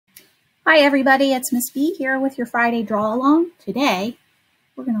Hi everybody, it's Miss B here with your Friday Draw Along. Today,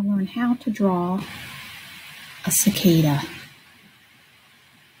 we're going to learn how to draw a cicada.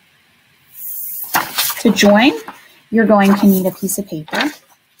 To join, you're going to need a piece of paper,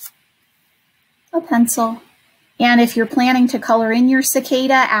 a pencil, and if you're planning to color in your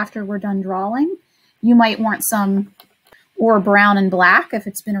cicada after we're done drawing, you might want some or brown and black if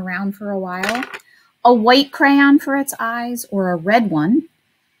it's been around for a while, a white crayon for its eyes or a red one,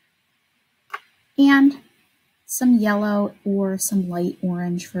 and some yellow or some light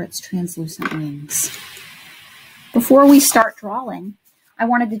orange for its translucent wings. Before we start drawing, I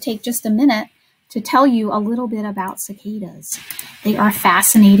wanted to take just a minute to tell you a little bit about cicadas. They are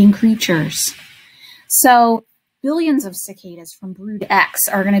fascinating creatures. So billions of cicadas from brood X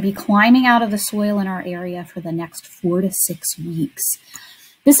are going to be climbing out of the soil in our area for the next 4 to 6 weeks.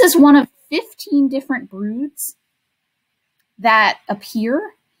 This is one of 15 different broods that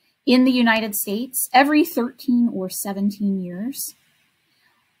appear in the United States every 13 or 17 years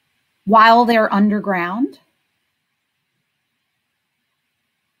while they're underground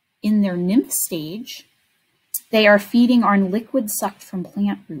in their nymph stage. They are feeding on liquid sucked from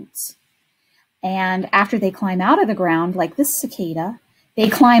plant roots. And after they climb out of the ground, like this cicada, they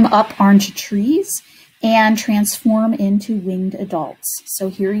climb up onto trees and transform into winged adults. So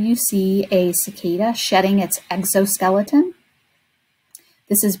here you see a cicada shedding its exoskeleton.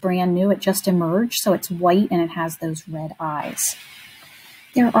 This is brand new, it just emerged, so it's white and it has those red eyes.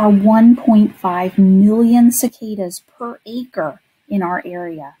 There are 1.5 million cicadas per acre in our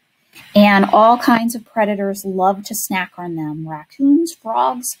area, and all kinds of predators love to snack on them. Raccoons,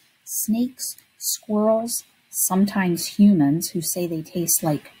 frogs, snakes, squirrels, sometimes humans who say they taste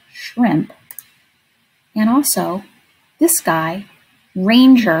like shrimp. And also this guy,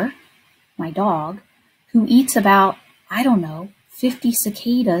 Ranger, my dog, who eats about, I don't know, 50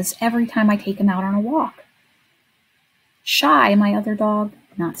 cicadas every time I take him out on a walk. Shy, my other dog,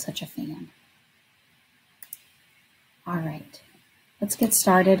 not such a fan. All right, let's get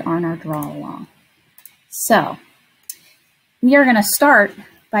started on our draw along. So we are going to start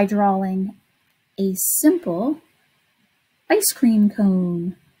by drawing a simple ice cream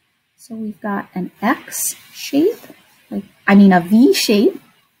cone. So we've got an X shape, a V shape.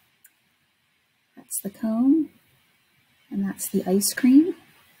 That's the cone. And that's the ice cream.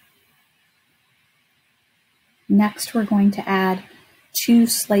 Next, we're going to add 2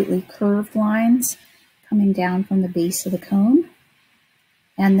 slightly curved lines coming down from the base of the cone.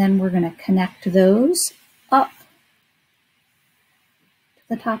 And then we're going to connect those up to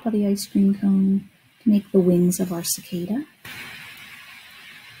the top of the ice cream cone to make the wings of our cicada.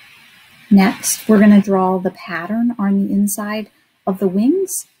 Next, we're going to draw the pattern on the inside of the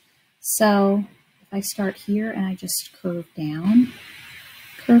wings. So I start here and I just curve down,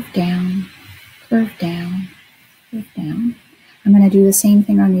 curve down, curve down, curve down. I'm going to do the same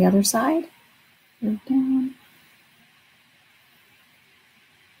thing on the other side. Curve down.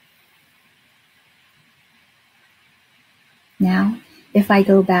 Now, if I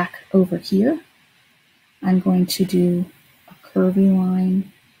go back over here, I'm going to do a curvy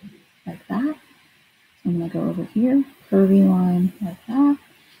line like that. I'm going to go over here, curvy line like that.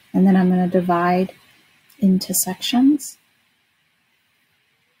 And then I'm going to divide into sections.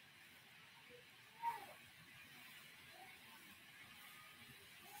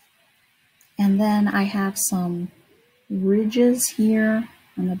 And then I have some ridges here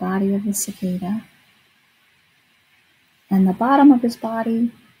on the body of the cicada. And the bottom of his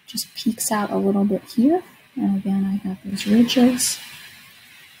body just peeks out a little bit here. And again, I have those ridges.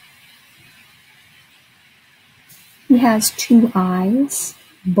 He has 2 eyes,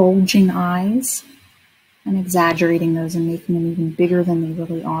 bulging eyes. I'm exaggerating those and making them even bigger than they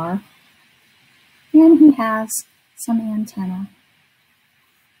really are. And he has some antennae.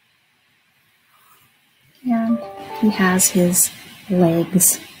 And he has his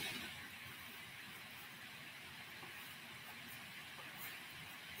legs.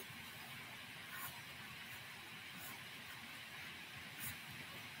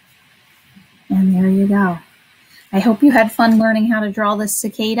 And there you go. I hope you had fun learning how to draw this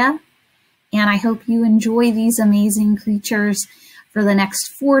cicada. And I hope you enjoy these amazing creatures for the next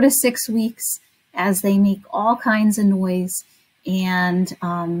 4 to 6 weeks as they make all kinds of noise and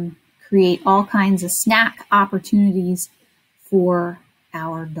create all kinds of snack opportunities for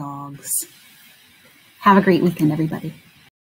our dogs. Have a great weekend, everybody.